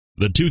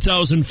The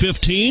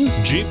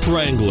 2015 Jeep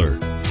Wrangler.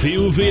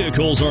 Few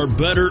vehicles are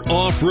better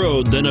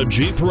off-road than a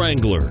Jeep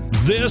Wrangler.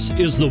 This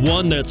is the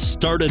one that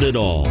started it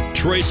all.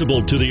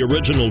 Traceable to the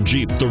original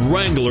Jeep, the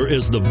Wrangler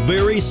is the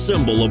very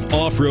symbol of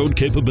off-road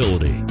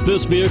capability.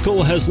 This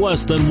vehicle has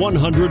less than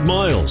 100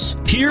 miles.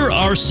 Here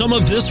are some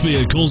of this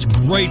vehicle's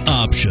great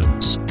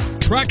options: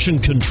 traction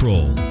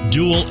control,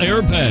 dual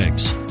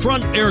airbags,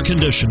 front air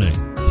conditioning,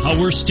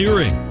 power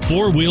steering,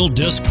 four-wheel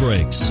disc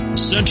brakes,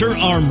 center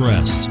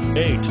armrest,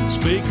 8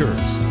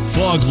 speakers,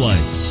 fog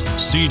lights,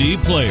 CD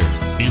player,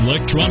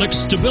 electronic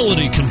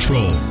stability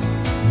control.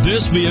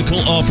 This vehicle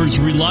offers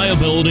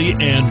reliability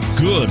and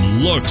good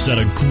looks at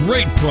a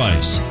great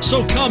price.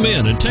 So come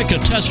in and take a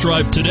test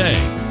drive today.